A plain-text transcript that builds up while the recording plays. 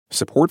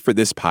Support for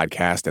this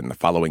podcast and the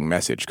following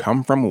message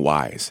come from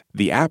Wise,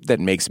 the app that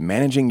makes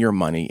managing your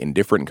money in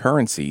different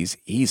currencies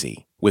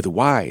easy. With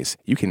Wise,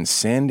 you can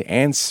send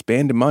and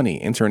spend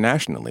money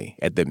internationally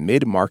at the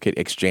mid-market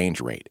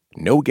exchange rate.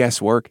 No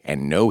guesswork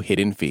and no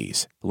hidden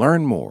fees.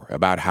 Learn more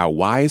about how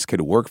Wise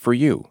could work for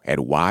you at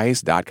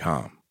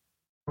wise.com.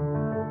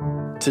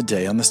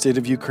 Today on the state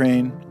of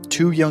Ukraine,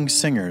 2 young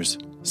singers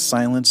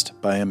silenced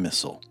by a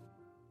missile.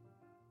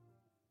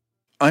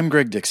 I'm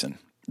Greg Dixon.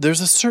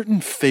 There's a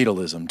certain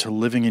fatalism to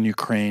living in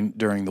Ukraine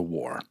during the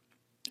war.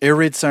 Air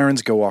raid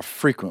sirens go off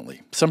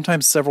frequently,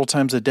 sometimes several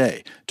times a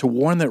day, to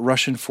warn that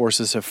Russian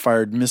forces have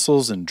fired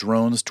missiles and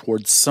drones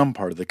towards some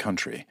part of the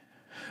country.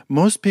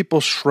 Most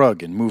people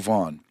shrug and move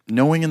on,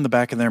 knowing in the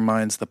back of their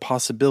minds the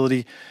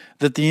possibility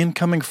that the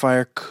incoming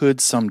fire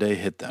could someday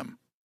hit them.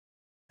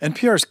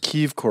 NPR's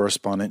Kyiv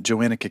correspondent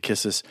Joanna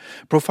Kakissis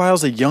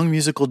profiles a young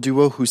musical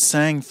duo who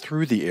sang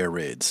through the air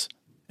raids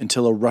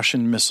until a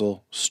Russian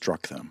missile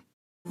struck them.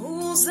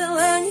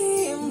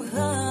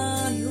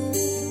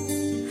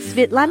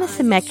 Svetlana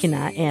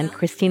Semekina and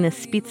Kristina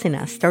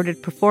Spitsina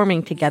started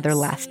performing together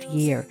last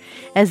year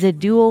as a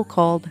duo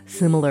called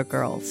Similar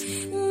Girls.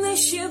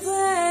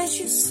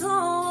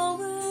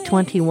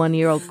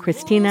 21-year-old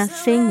Kristina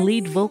sang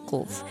lead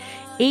vocals.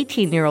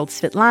 18-year-old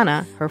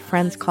Svetlana, her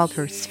friends called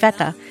her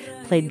Sveta,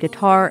 played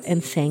guitar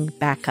and sang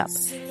backup.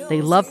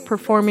 They loved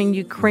performing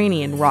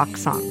Ukrainian rock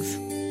songs.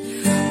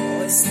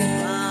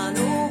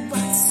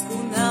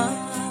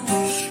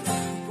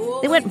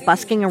 They went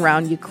busking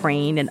around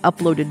Ukraine and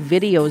uploaded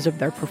videos of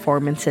their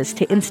performances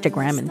to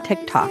Instagram and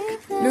TikTok.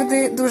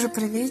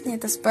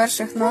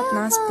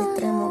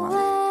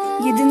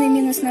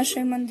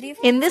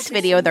 In this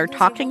video, they're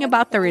talking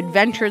about their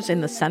adventures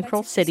in the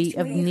central city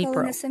of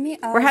Dnipro.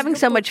 We're having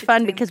so much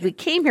fun because we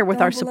came here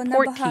with our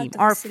support team,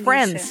 our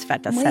friends,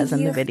 Sveta says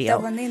in the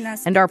video,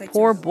 and our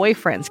poor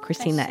boyfriends,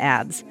 Kristina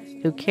adds,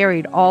 who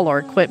carried all our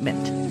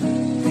equipment.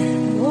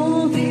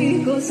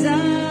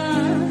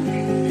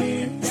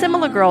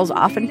 Similar Girls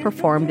often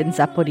performed in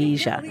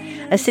Zaporizhia,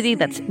 a city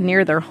that's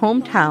near their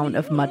hometown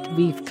of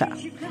Matvivka.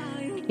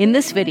 In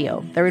this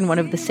video, they're in one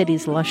of the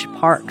city's lush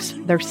parks.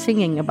 They're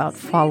singing about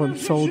fallen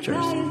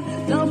soldiers.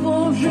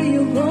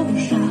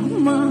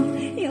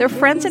 Their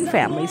friends and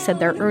family said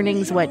their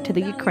earnings went to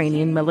the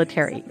Ukrainian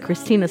military.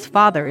 Kristina's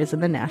father is in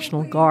the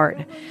National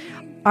Guard.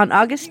 On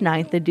August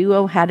 9th, the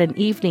duo had an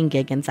evening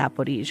gig in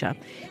Zaporizhia,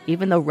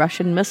 even though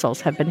Russian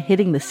missiles have been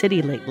hitting the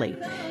city lately.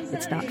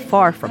 It's not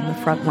far from the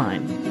front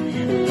line.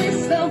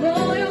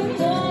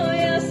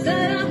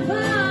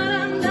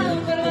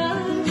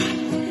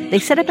 They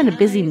set up in a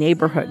busy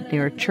neighborhood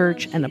near a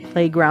church and a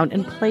playground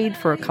and played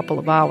for a couple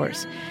of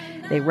hours.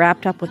 They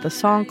wrapped up with a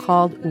song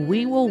called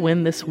We Will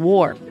Win This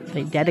War.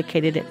 They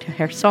dedicated it to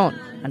Kherson,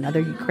 another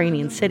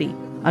Ukrainian city,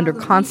 under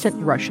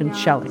constant Russian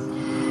shelling.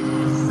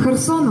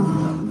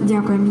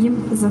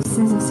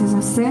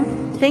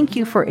 Thank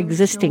you for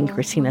existing,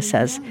 Kristina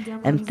says,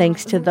 and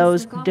thanks to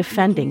those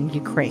defending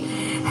Ukraine.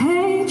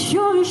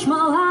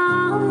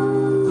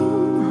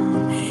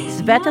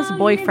 Sveta's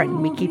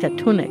boyfriend, Mikita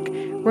Tunik,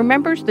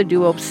 remembers the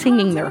duo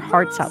singing their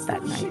hearts out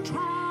that night.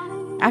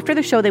 After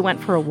the show, they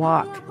went for a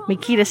walk.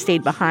 Mikita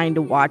stayed behind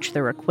to watch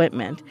their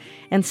equipment,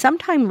 and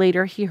sometime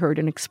later he heard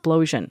an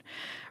explosion.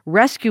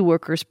 Rescue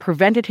workers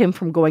prevented him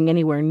from going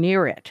anywhere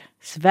near it.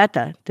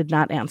 Sveta did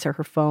not answer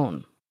her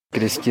phone. We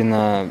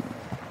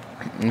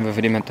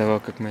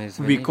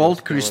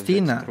called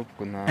Kristina,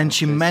 and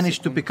she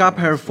managed to pick up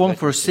her phone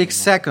for 6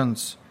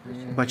 seconds,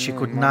 but she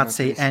could not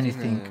say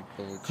anything.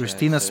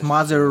 Kristina's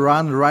mother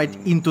ran right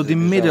into the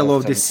middle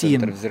of the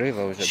scene.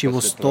 She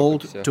was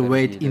told to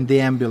wait in the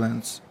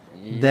ambulance.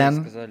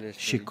 Then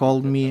she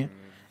called me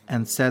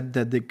and said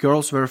that the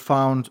girls were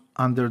found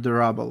under the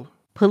rubble.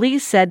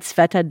 Police said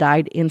Sveta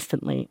died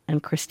instantly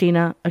and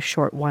Kristina a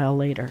short while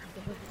later.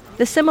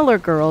 The Similar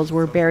Girls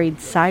were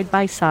buried side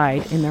by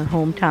side in their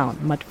hometown,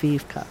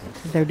 Matvivka.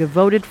 Their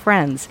devoted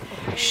friends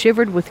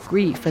shivered with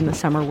grief in the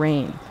summer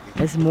rain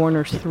as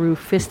mourners threw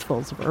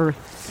fistfuls of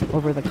earth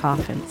over the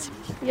coffins.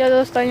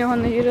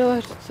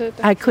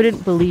 I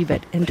couldn't believe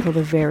it until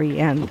the very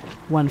end,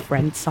 one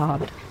friend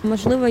sobbed.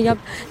 Another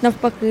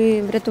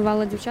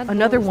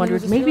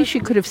wondered maybe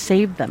she could have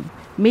saved them.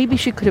 Maybe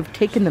she could have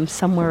taken them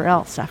somewhere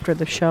else after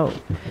the show.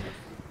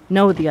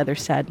 No, the other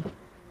said.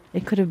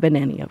 It could have been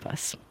any of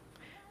us.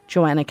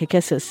 Joanna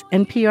Kakissis,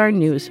 NPR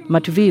News,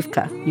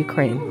 Matvivka,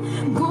 Ukraine.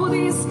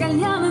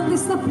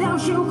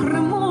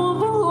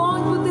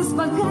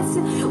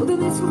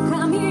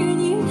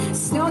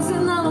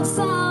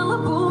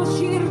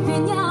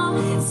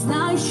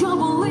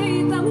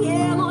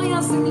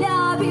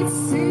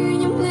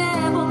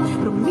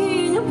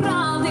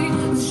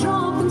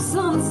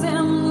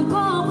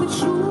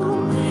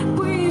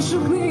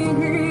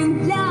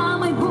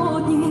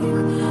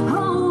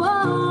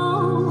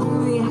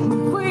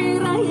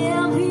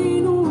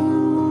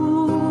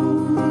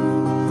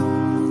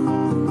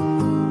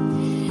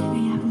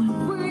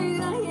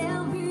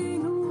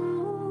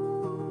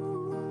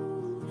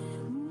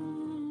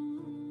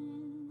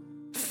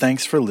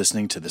 Thanks for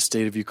listening to The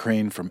State of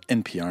Ukraine from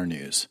NPR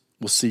News.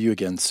 We'll see you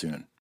again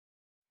soon.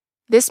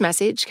 This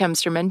message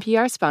comes from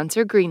NPR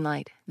sponsor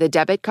Greenlight, the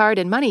debit card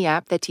and money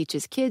app that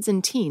teaches kids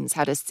and teens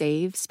how to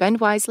save, spend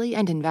wisely,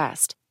 and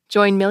invest.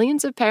 Join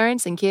millions of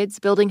parents and kids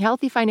building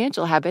healthy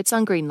financial habits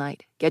on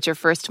Greenlight. Get your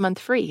first month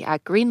free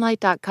at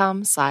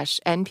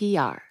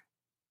greenlight.com/NPR.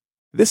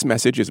 This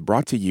message is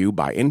brought to you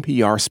by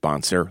NPR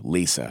sponsor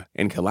Lisa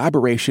in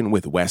collaboration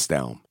with West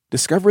Elm.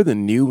 Discover the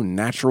new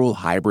natural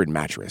hybrid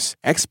mattress,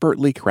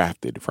 expertly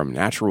crafted from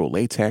natural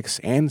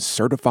latex and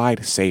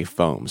certified safe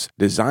foams,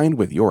 designed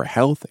with your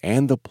health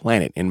and the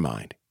planet in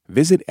mind.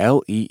 Visit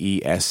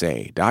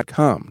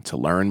leesa.com to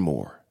learn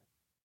more.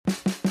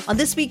 On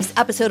this week's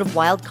episode of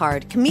Wild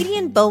Card,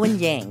 comedian Bowen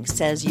Yang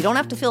says you don't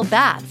have to feel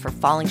bad for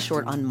falling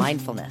short on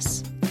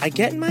mindfulness. I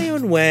get in my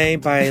own way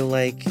by,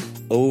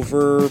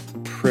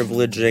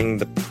 over-privileging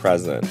the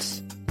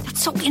present.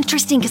 That's so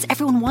interesting because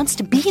everyone wants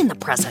to be in the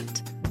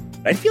present.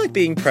 I feel like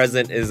being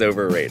present is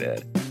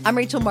overrated. I'm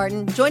Rachel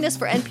Martin. Join us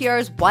for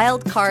NPR's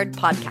Wild Card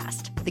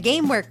podcast, the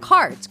game where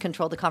cards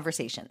control the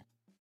conversation.